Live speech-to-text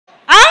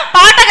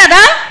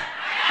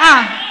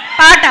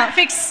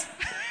Fix.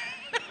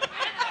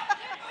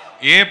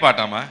 ఏ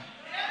పాటమ్మా?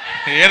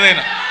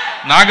 ఏదైనా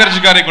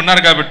నాగార్జున గారికి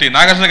ఉన్నారు కాబట్టి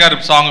నాగార్జున గారి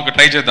సాంగ్ ఒక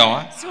ట్రై చేద్దామా?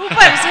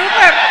 Super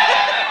super.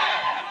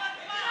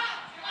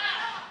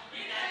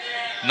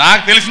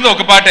 నాకు తెలిసింది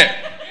ఒక పాటే.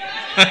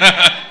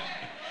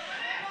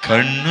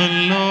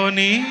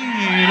 కన్నుల్లోని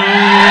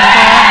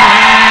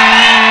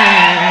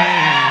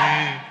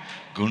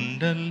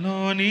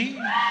గుండెల్లోని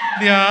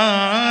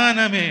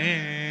ధ్యానమే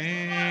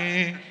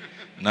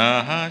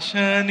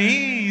నాశని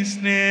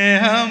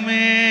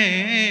స్నేహమే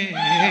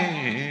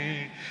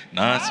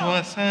నా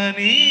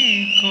శ్వాసని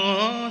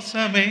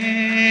కోసమే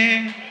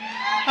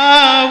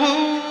ఆవు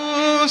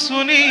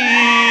సుని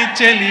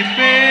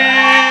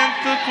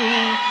చెలిపేందుకు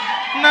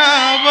నా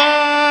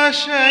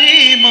భాష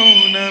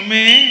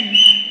మౌనమే.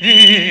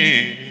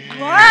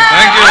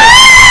 Thank you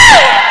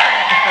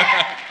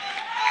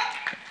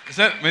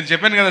sir. మీరు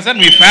చెప్పాను కదా సార్,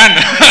 మీ ఫ్యాన్.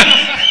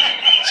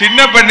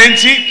 చిన్నప్పటి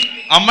నుంచి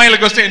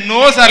అమ్మాయిలకు వస్తే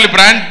ఎన్నోసార్లు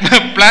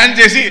ప్లాన్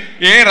చేసి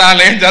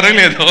ఏం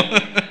జరగలేదు.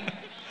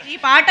 ఈ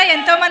పాట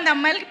ఎంతో మంది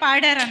అమ్మాయిలకి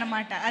పాడారు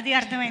అన్నమాట, అది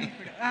అర్థమైంది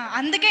ఇప్పుడు.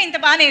 అందుకే ఇంత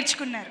బాగా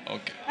నేర్చుకున్నారు.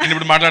 ఓకే, నేను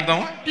ఇప్పుడు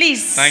మాట్లాడతాము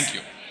please. Thank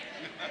you.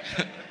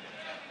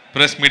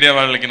 Press media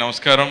వాళ్ళకి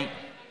నమస్కారం,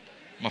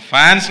 మా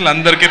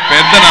ఫ్యాన్స్లందరికీ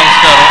పెద్ద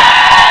నమస్కారం.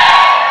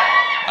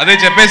 అదే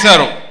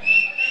చెప్పేశారు,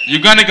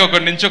 యుగానికి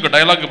ఒకటి నుంచి ఒక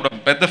డైలాగ్ ఇప్పుడు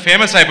పెద్ద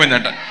ఫేమస్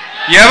అయిపోయిందంట.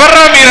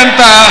 ఎవర్రా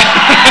మీరంతా,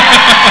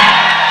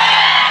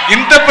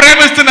 ఇంత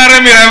ప్రేమిస్తున్నారే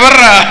మీరు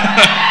ఎవర్రా?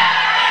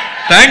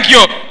 Thank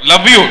you,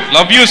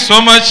 love you so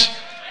much.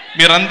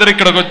 మీరందరూ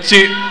ఇక్కడికి వచ్చి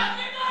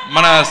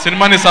మన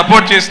సినిమాని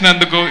సపోర్ట్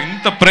చేసినందుకు,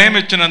 ఇంత ప్రేమ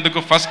ఇచ్చినందుకు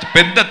ఫస్ట్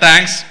పెద్ద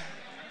థ్యాంక్స్.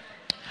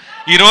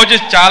 ఈరోజు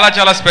చాలా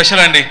చాలా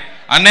స్పెషల్ అండి.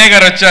 అన్నయ్య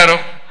గారు వచ్చారు.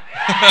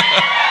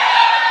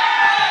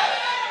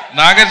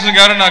 నాగార్జున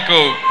గారు నాకు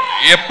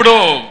ఎప్పుడూ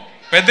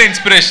పెద్ద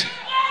ఇన్స్పిరేషన్.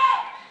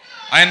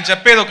 ఆయన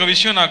చెప్పేది ఒక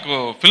విషయం, నాకు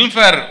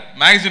ఫిల్మ్ఫేర్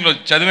మ్యాగజైన్లో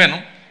చదివాను.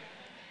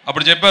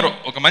 అప్పుడు చెప్పారు,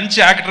 ఒక మంచి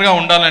యాక్టర్గా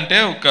ఉండాలంటే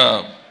ఒక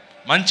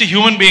మంచి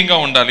హ్యూమన్ బీయింగ్గా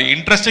ఉండాలి,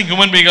 ఇంట్రెస్టింగ్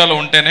హ్యూమన్ బీయింగ్గా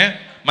ఉంటేనే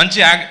మంచి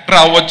యాక్టర్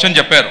అవ్వచ్చు అని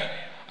చెప్పారు.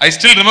 I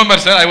still remember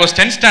sir, I was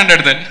 10th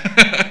standard then.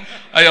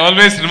 I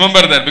always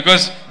remember that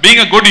because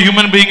being a good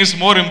human being is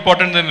more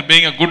important then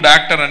being a good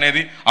actor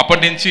అనేది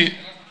అప్పటి నుంచి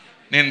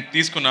నేను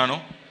తీసుకున్నాను.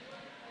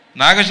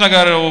 నాగార్జున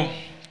గారు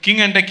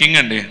కింగ్ అంటే కింగ్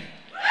అండి.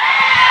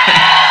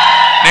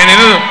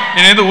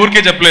 నేనేదో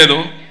ఊరికే చెప్పలేదు.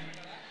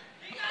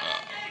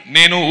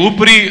 నేను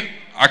ఊపిరి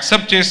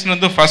అక్సెప్ట్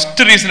చేసినందుకు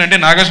ఫస్ట్ రీజన్ అంటే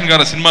నాగార్జున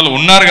గారు సినిమాలో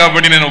ఉన్నారు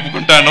కాబట్టి నేను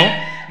ఒప్పుకుంటాను.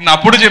 నేను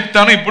అప్పుడు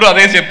చెప్తాను, ఇప్పుడు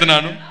అదే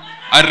చెప్తున్నాను.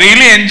 I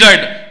really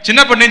enjoyed.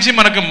 చిన్నప్పటి నుంచి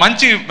మనకు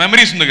మంచి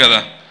మెమరీస్ ఉంది కదా,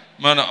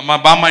 మా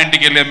బామ్మ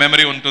ఇంటికి వెళ్ళే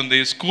మెమరీ ఉంటుంది,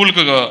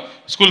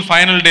 స్కూల్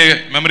ఫైనల్ డే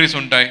మెమరీస్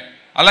ఉంటాయి.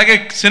 అలాగే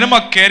సినిమా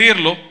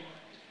కెరియర్లో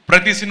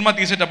ప్రతి సినిమా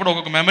తీసేటప్పుడు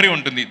ఒక్కొక్క మెమరీ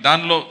ఉంటుంది.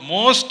 దానిలో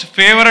మోస్ట్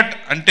ఫేవరెట్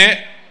అంటే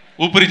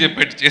ఊపిరి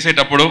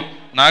చేసేటప్పుడు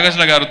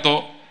నాగార్జున గారితో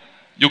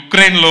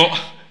యుక్రెయిన్లో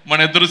మన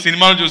ఇద్దరు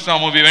సినిమాలు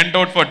చూస్తాము. We went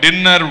out for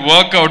dinner,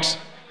 workouts.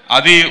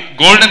 అది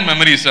golden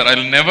memory sir. I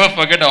will never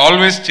forget,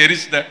 always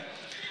cherish that.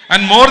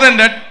 And more than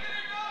that,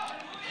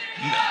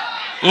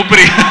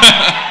 ఊపిరి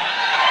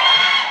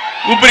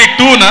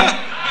 2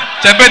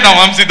 చెప్పేద్దాం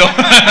వంశీతో.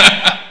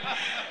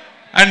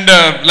 And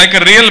like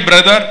a real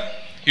brother,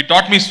 he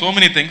taught me so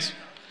many things.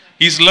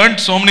 He's learned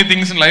so many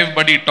things in life,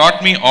 but he taught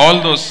me all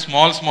those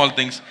small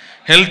things.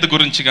 Health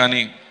గురించి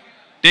కానీ,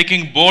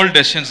 taking బోల్డ్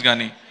decisions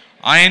కానీ,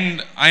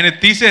 ఆయన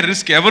తీసే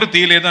risk ఎవరు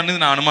తీయలేదు అనేది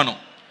నా అనుమానం.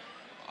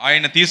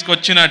 ఆయన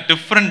తీసుకొచ్చిన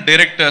డిఫరెంట్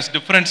డైరెక్టర్స్,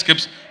 డిఫరెంట్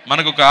స్క్రిప్ట్స్,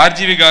 మనకు ఒక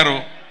ఆర్జీవి గారు,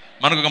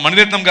 మనకు ఒక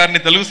మణిరత్నం గారిని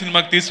తెలుగు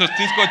సినిమాకి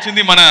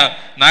తీసుకొచ్చింది మన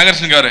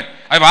నాగార్జున గారే.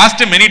 I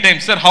asked him many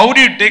times, sir how do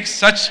you take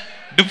such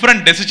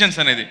different decisions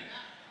అనేది.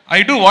 I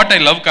do what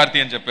I love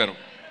Karthi అని చెప్పారు.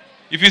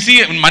 If you see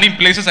in many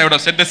places, I would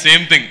have said the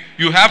same thing.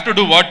 You have to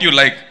do what you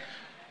like.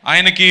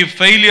 ఆయనకి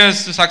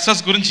failures, success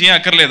గురించి ఏం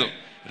అక్కర్లేదు.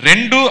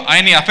 రెండు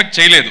ఆయన్ని affect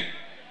చేయలేదు.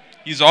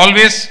 Is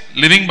always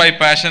living by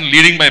passion,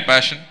 leading by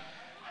passion.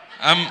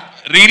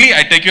 Really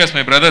I take you as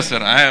my brother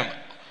sir.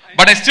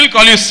 But I still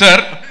call you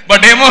sir,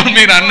 but ఏమో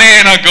మీరు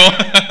అన్నయ్య నాకు.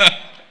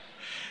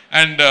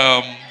 అండ్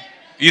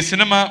ఈ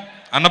సినిమా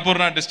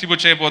అన్నపూర్ణ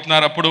డిస్ట్రిబ్యూట్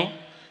చేయబోతున్నారు. అప్పుడు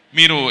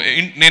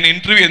నేను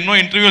ఎన్నో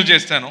ఇంటర్వ్యూలు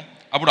చేస్తాను.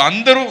 అప్పుడు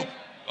అందరూ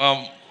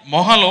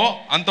మొహంలో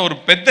అంత ఒక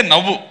పెద్ద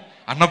నవ్వు,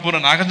 అన్నపూర్ణ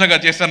నాగార్జున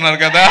గారు చేస్తున్నారు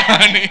కదా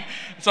అని.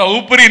 సో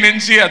ఊపిరి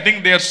నుంచి I think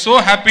they are so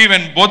happy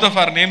when both of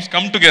our names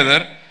come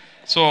together.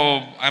 So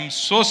I'm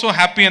so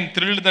happy and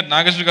thrilled that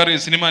Nagarjuna గారు ఈ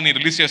సినిమాని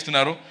రిలీజ్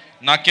చేస్తున్నారు.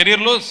 నా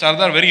కెరియర్లో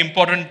సర్దార్ వెరీ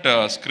ఇంపార్టెంట్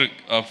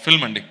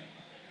ఫిల్మ్ అండి.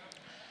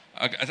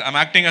 I'm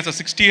acting as a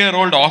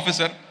 60-year-old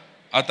officer,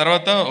 ఆ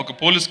తర్వాత ఒక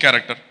పోలీస్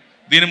క్యారెక్టర్.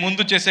 దీని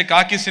ముందు చేసే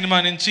కాకి సినిమా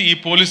నుంచి ఈ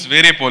పోలీస్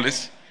వేరే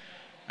police.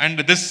 And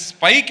this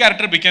spy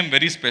character became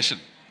very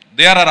special.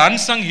 They are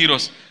unsung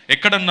heroes.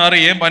 ఎక్కడున్నారు,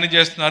 ఏం పని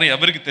చేస్తున్నారు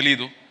ఎవరికి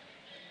తెలియదు.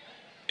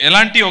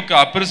 ఎలాంటి ఒక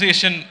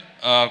అప్రిసియేషన్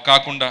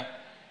కాకుండా,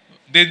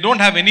 they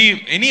don't have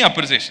any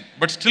appreciation,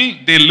 but still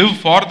they live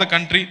for the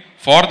country,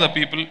 for the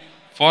people,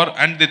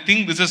 and they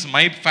think this is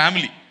my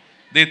family.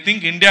 They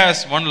think India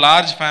is one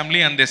large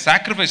family and they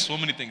sacrifice so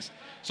many things.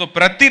 So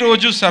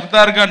ప్రతిరోజు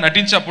సర్దార్గా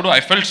నటించినప్పుడు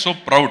I felt so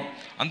proud.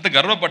 అంత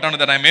గర్వపడ్డాను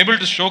that I'm able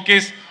to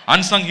showcase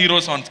unsung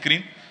heroes on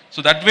screen. So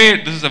that way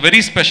this is a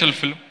very special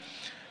film.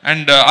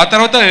 And ఆ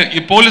తర్వాత ఈ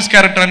police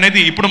character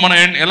అనేది ఇప్పుడు మనం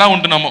ఎలా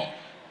ఉంటున్నామో,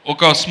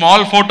 ఒక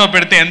స్మాల్ ఫోటో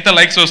పెడితే ఎంత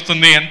లైక్స్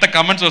వస్తుంది, ఎంత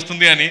కమెంట్స్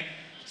వస్తుంది అని,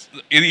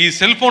 ఈ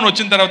సెల్ ఫోన్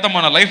వచ్చిన తర్వాత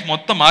మన లైఫ్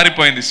మొత్తం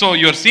మారిపోయింది. So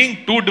you are seeing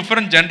 2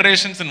 different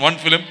generations in one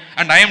film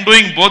and I am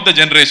doing both the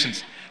generations.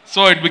 So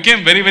it became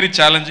very very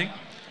challenging.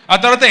 ఆ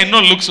తర్వాత ఎన్నో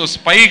లుక్స్,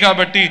 స్పై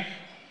కాబట్టి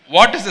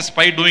what is the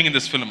spy doing in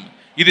this film?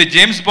 ఇది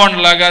James bond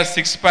లాగా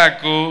 6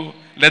 pack,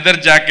 leather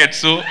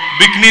jackets,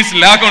 బిక్నీస్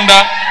లేకుండా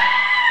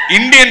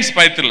Indian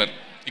spy thriller.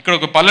 ఇక్కడ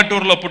ఒక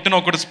పల్లెటూరులో పుట్టిన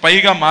ఒకటి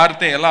స్పైగా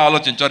మారితే ఎలా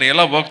ఆలోచించారో,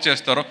 ఎలా వర్క్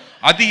చేస్తారో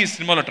అది ఈ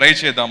సినిమాలో ట్రై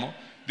చేద్దాము.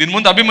 దీని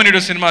ముందు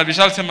అభిమన్యుడు సినిమా,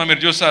 విశాల్ సినిమా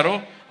మీరు చూసారు,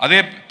 అదే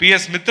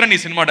పిఎస్ మిత్రన్ ఈ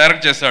సినిమా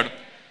డైరెక్ట్ చేశాడు.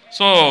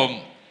 సో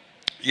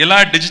ఎలా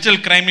డిజిటల్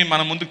క్రైమ్ని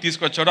మన ముందుకు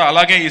తీసుకొచ్చాడో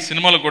అలాగే ఈ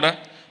సినిమాలో కూడా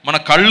మన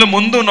కళ్ళు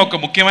ముందు ఉన్న ఒక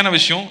ముఖ్యమైన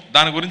విషయం,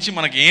 దాని గురించి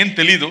మనకి ఏం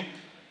తెలీదు,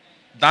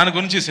 దాని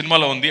గురించి ఈ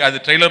సినిమాలో ఉంది, అది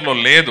ట్రైలర్లో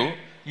లేదు.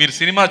 మీరు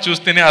సినిమా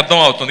చూస్తేనే అర్థం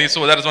అవుతుంది. So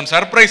there is one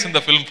surprise in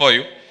the film for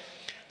you.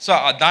 So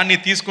దాన్ని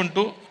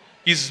తీసుకుంటూ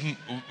is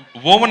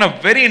woven a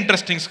very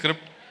interesting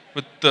script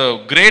with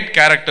great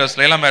characters.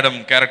 Laila madam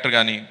character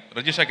కానీ,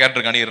 రజిషా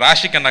క్యారెక్టర్ కానీ,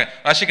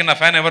 రాశి కన్నా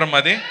ఫ్యాన్ ఎవరమ్మా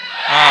అది,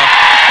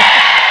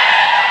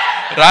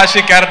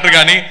 రాశి క్యారెక్టర్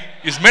కానీ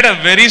is made a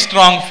very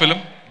strong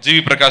film.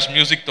 G V Prakash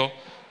మ్యూజిక్తో,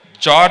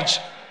 George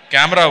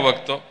camera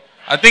వర్క్తో.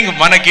 ఐ థింక్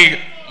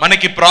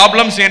మనకి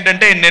ప్రాబ్లమ్స్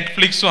ఏంటంటే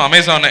నెట్ఫ్లిక్స్,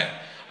 అమెజానే,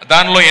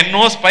 దానిలో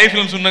ఎన్నో స్పై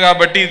ఫిల్మ్స్ ఉన్నాయి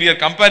కాబట్టి we are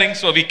comparing.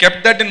 So we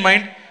kept that in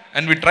mind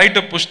and we try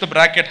to push the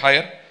bracket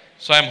hire.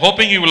 So I'm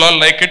hoping you will all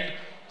like it.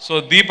 So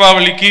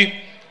దీపావళికి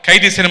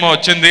ఖైదీ cinema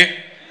వచ్చింది,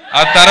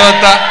 ఆ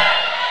తర్వాత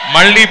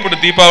మళ్ళీ ఇప్పుడు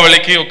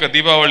దీపావళికి ఒక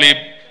దీపావళి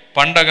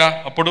పండగ,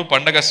 అప్పుడు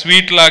పండగ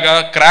స్వీట్ లాగా,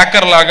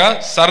 క్రాకర్ లాగా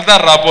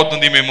సర్దార్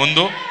రాబోతుంది మీ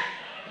ముందు.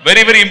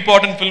 Very very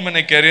important film in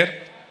my career.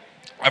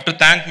 I have to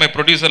thank my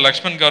producer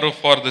Lakshman Garu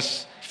for this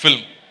film,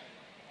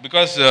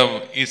 because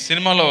ఈ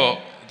సినిమాలో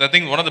I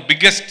think one of the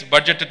biggest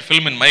budgeted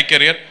film in my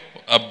career,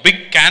 a big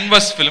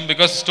canvas film,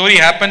 because the story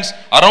happens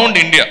around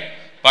India,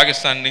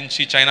 Pakistan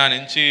నుంచి, China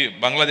నుంచి,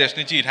 Bangladesh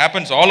నుంచి, it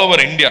happens all over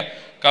India.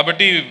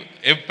 కాబట్టి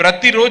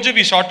ప్రతి రోజు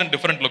we shot in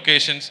different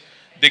locations.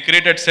 They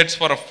created sets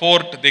for a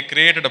fort, they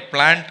created a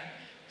plant.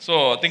 So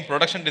I think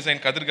production design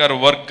Kadir garu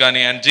work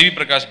gaani and GV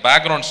Prakash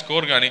background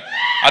score gaani,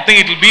 I think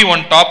it will be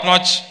one top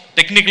notch,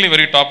 technically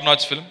very top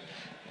notch film.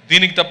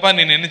 దీనికి తప్ప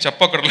నేను ఎన్ని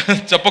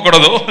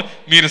చెప్పకూడదు.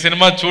 మీరు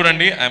cinema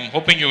చూడండి. I'm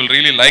hoping you will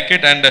really like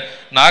it. And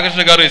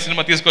Nagarjuna గారు ఈ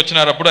cinema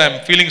తీసుకొచ్చినారప్పుడు I'm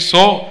feeling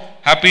so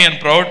happy and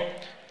proud.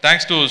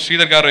 Thanks to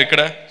Sridhar గారు,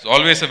 ఇక్కడ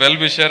always a well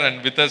wisher and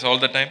with us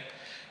all the time.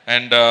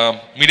 And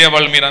media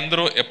వాళ్ళు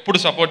మీరందరూ ఎప్పుడు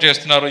సపోర్ట్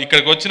చేస్తున్నారు.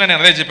 ఇక్కడికి వచ్చినా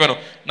నేను అదే చెప్పాను,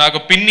 నాకు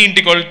పిన్ని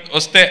ఇంటికి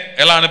వస్తే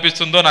ఎలా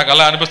అనిపిస్తుందో నాకు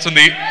అలా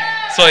అనిపిస్తుంది.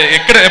 సో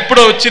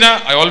ఎప్పుడు వచ్చినా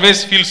I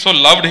always feel so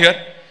loved here.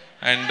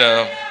 And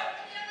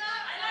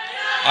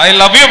I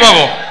love you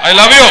Babu, I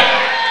love you.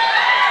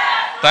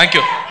 Thank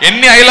you.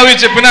 ఎన్ని ఐ లవ్ యూ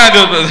చెప్పినా అది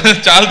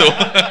చాలదు.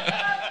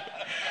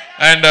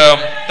 And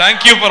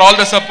thank you for all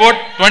the support.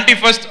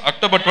 21st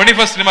October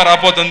 21st cinema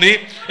రాబోతుంది.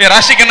 ఏ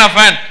రాశి కన్నా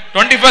fan,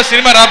 21st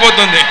cinema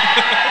రాబోతుంది,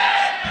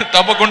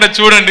 తప్పకుండా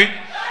చూడండి.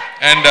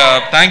 And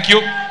thank you.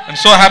 I'm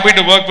so happy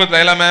to work with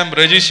Laila ma'am,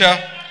 Rajisha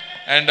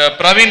and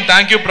Praveen.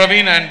 Thank you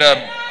Praveen and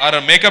our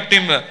makeup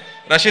team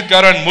Rashid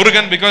Garu and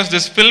Murugan, because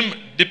this film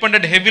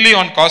depended heavily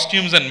on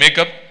costumes and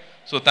makeup.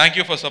 So thank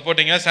you for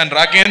supporting us. And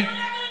Raken,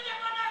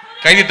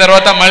 ఖైదీ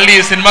తర్వాత మళ్ళీ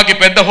ఈ సినిమాకి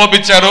పెద్ద hope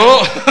ఇచ్చారు,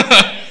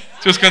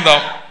 చూసుకుందాం.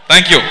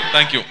 Thank you.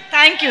 Thank you.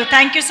 Thank you.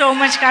 Thank you so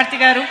much Karthi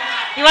గారు.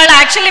 ఇవాళ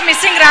actually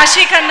missing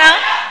రాశి కన్నా.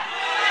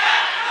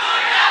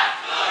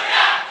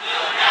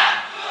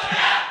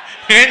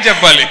 ఏం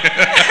చెప్పాలి,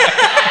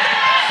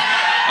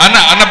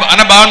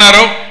 అన్న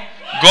బాగున్నారు.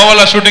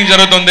 గోవాలో షూటింగ్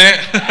జరుగుతుంది,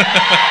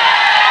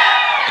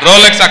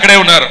 రోలెక్స్ అక్కడే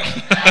ఉన్నారు.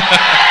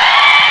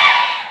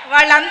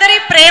 వాళ్ళందరి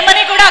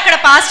ప్రేమని కూడా అక్కడ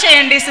పాస్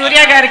చేయండి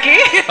సూర్య గారికి.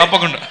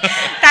 తప్పకుండా.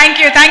 Thank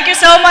you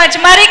so much.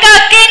 మరికా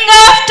king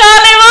of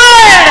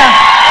Tollywood.